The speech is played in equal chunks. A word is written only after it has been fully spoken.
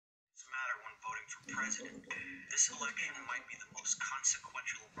for president. This election might be the most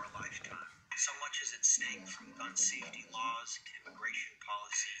consequential of our lifetime. So much is at stake, from gun safety laws to immigration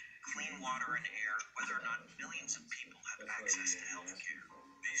policy, clean water and air, whether or not millions of people have access to health care.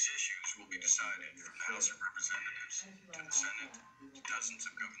 These issues will be decided from the House of Representatives to the Senate to dozens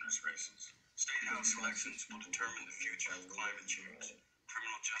of governor's races. State House elections will determine the future of climate change,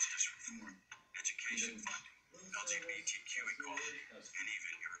 criminal justice reform, education funding, LGBTQ equality, and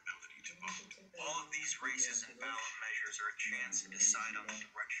even your ability to vote. All of these races and ballot measures are a chance to decide on the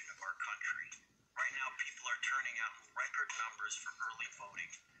direction of our country. Right now, people are turning out in record numbers for early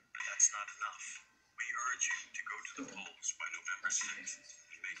voting, but that's not enough. We urge you to go to the polls by November 6th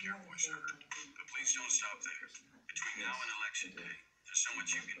and make your voice heard. But please don't stop there. Between now and Election Day, there's so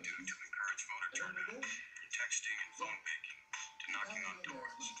much you can do to encourage voter turnout, from texting and phone banking to knocking on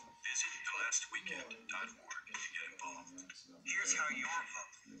doors. Visit thelastweekend.org to get involved. Here's how your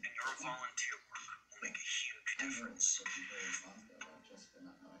vote and your volunteer work will make a huge difference.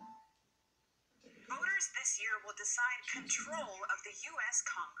 Voters this year will decide control of the U.S.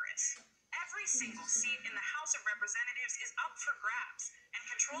 Congress. Every single seat in the House of Representatives is up for grabs, and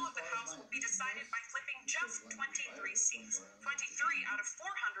control of the House will be decided by flipping just 23 seats, 23 out of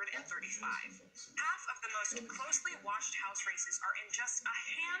 435. Half of the most closely watched House races are in just a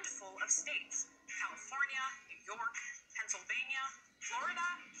handful of states: California, New York, Pennsylvania, Florida,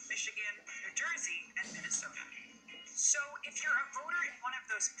 Michigan, New Jersey, and Minnesota. So if you're a voter in one of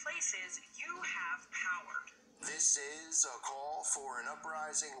those places, you have power. This is a call for an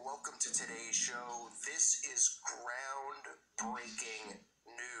uprising. Welcome to today's show. This is groundbreaking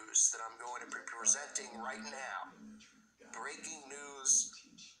news that I'm going to be presenting right now. Breaking news.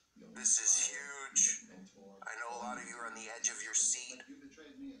 This is huge. I know a lot of you are on the edge of your seat.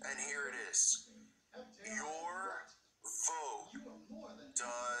 And here it is. Your vote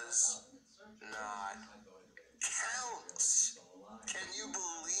does not count. Can you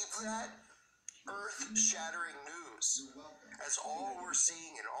believe that? Earth-shattering news, as all we're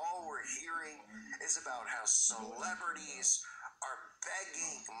seeing and all we're hearing is about how celebrities are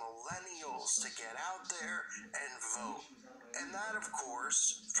begging millennials to get out there and vote. And that, of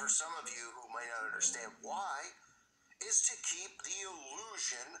course, for some of you who might not understand why, is to keep the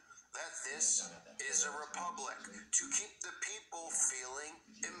illusion that this is a republic, to keep the people feeling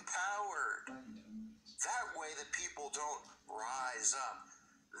empowered. That way the people don't rise up.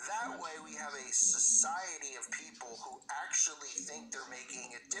 That way we have a society of people who actually think they're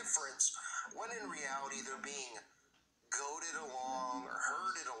making a difference, when in reality they're being goaded along, or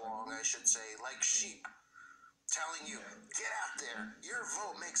herded along, I should say, like sheep, telling you, get out there, your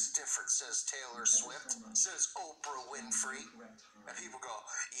vote makes a difference, says Taylor Swift, says Oprah Winfrey. And people go,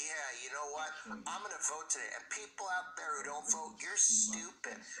 yeah, you know what, I'm going to vote today. And people out there who don't vote, you're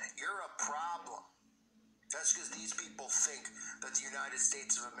stupid, you're a problem. That's because these people think that the United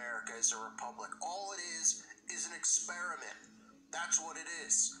States of America is a republic. All it is an experiment. That's what it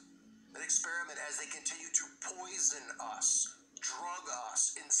is. An experiment as they continue to poison us, drug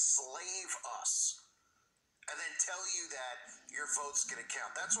us, enslave us, and then tell you that your vote's going to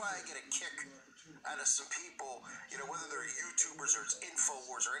count. That's why I get a kick out of some people, whether they're YouTubers or it's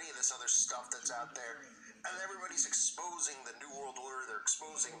InfoWars or any of this other stuff that's out there. And everybody's exposing the New World Order. They're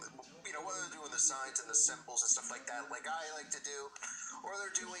exposing, whether they're doing the signs and the symbols and stuff like that, like I like to do, or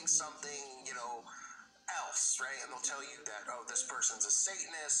they're doing something, else, right? And they'll tell you that, oh, this person's a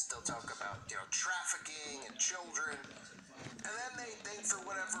Satanist. They'll talk about, trafficking and children. And then they think for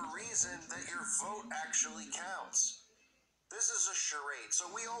whatever reason that your vote actually counts. This is a charade.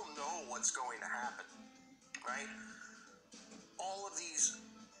 So we all know what's going to happen, right? All of these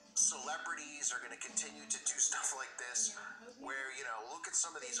celebrities are going to continue to do stuff like this, where, look at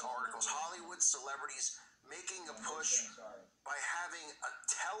some of these articles. Hollywood celebrities making a push by having a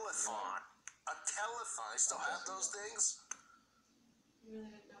telethon. A telethon. I still have those things?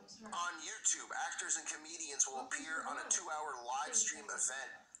 On YouTube, actors and comedians will appear on a 2-hour live stream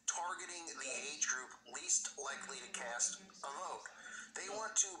event targeting the age group least likely to cast a vote. They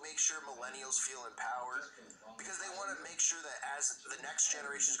want to make sure millennials feel empowered, because they want to make sure that as the next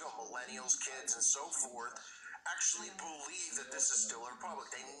generations go, millennials, kids, and so forth, actually believe that this is still a republic.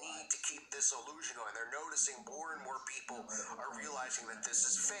 They need to keep this illusion going. They're noticing more and more people are realizing that this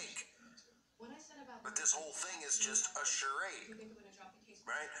is fake. But this whole thing is just a charade,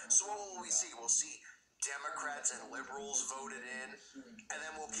 right? So what will we see? We'll see Democrats and liberals voted in, and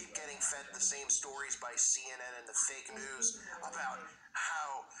then we'll keep getting fed the same stories by CNN and the fake news about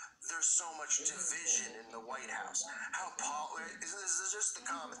how there's so much division in the White House. This is just the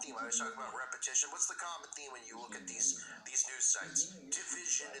common theme. I always talk about repetition. What's the common theme when you look at these news sites?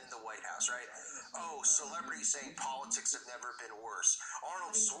 Division in the White House, right? celebrities saying politics have never been worse.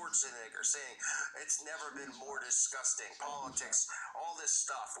 Arnold Schwarzenegger saying it's never been more disgusting. Politics, all this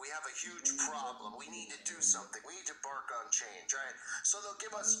stuff. We have a huge problem. We need to do something. We need to bark on change, right? So they'll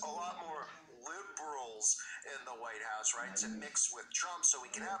give us a lot more liberals in the White House, right, to mix with Trump so we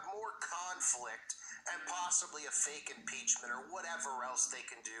can have more conflict and possibly a fake impeachment or whatever else they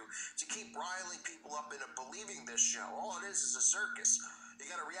can do to keep riling people up into believing this show. All it is a circus. You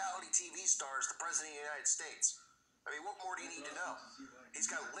got a reality TV star as the President of the United States. I mean, what more do you need to know? He's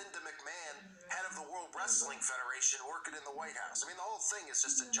got Linda McMahon, head of the World Wrestling Federation, working in the White House. I mean, the whole thing is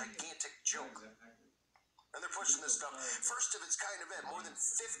just a gigantic joke. And they're pushing this stuff. First of its kind event. More than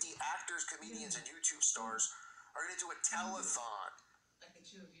 50 actors, comedians, and YouTube stars are going to do a telethon.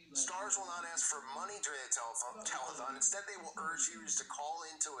 Stars will not ask for money during the telethon. Instead, they will urge viewers to call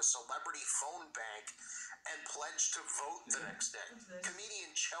into a celebrity phone bank and pledge to vote the next day.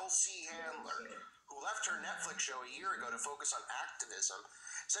 Comedian Chelsea Handler, who left her Netflix show a year ago to focus on activism,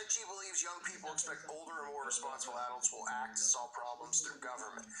 said she believes young people expect older and more responsible adults will act to solve problems through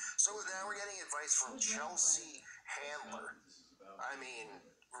government. So now we're getting advice from Chelsea Handler. I mean,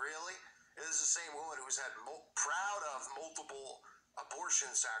 really? This is the same woman who's had proud of multiple abortion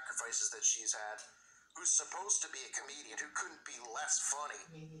sacrifices that she's had, who's supposed to be a comedian, who couldn't be less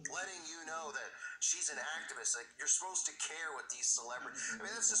funny, letting you know that she's an activist. Like, you're supposed to care what these celebrities... I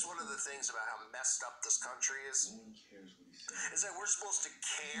mean, that's just one of the things about how messed up this country is that we're supposed to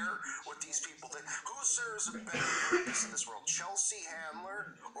care what these people think. Who serves a better purpose in this world, Chelsea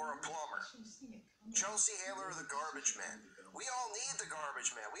Handler or a plumber? Chelsea Handler or the garbage man? We all need the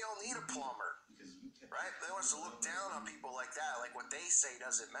garbage man. We all need a plumber. Right? They want us to look down on people like that, like what they say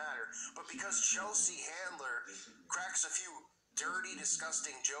doesn't matter. But because Chelsea Handler cracks a few dirty,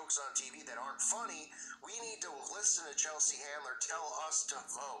 disgusting jokes on TV that aren't funny, we need to listen to Chelsea Handler tell us to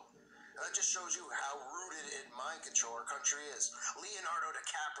vote. And that just shows you how rooted in mind control our country is. Leonardo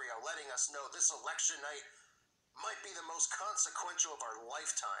DiCaprio letting us know this election night might be the most consequential of our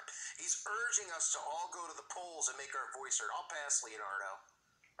lifetime. He's urging us to all go to the polls and make our voice heard. I'll pass, Leonardo.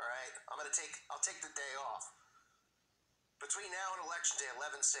 All right, I'll take the day off. Between now and Election Day,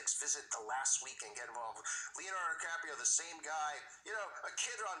 11/6, visit the last week and get involved. Leonardo DiCaprio, the same guy, you know, a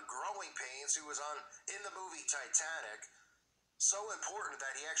kid on Growing Pains who was in the movie Titanic. So important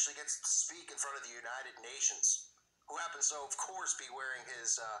that he actually gets to speak in front of the United Nations, who happens to, of course, be wearing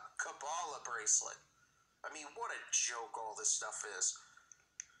his Kabbalah bracelet. I mean, what a joke all this stuff is.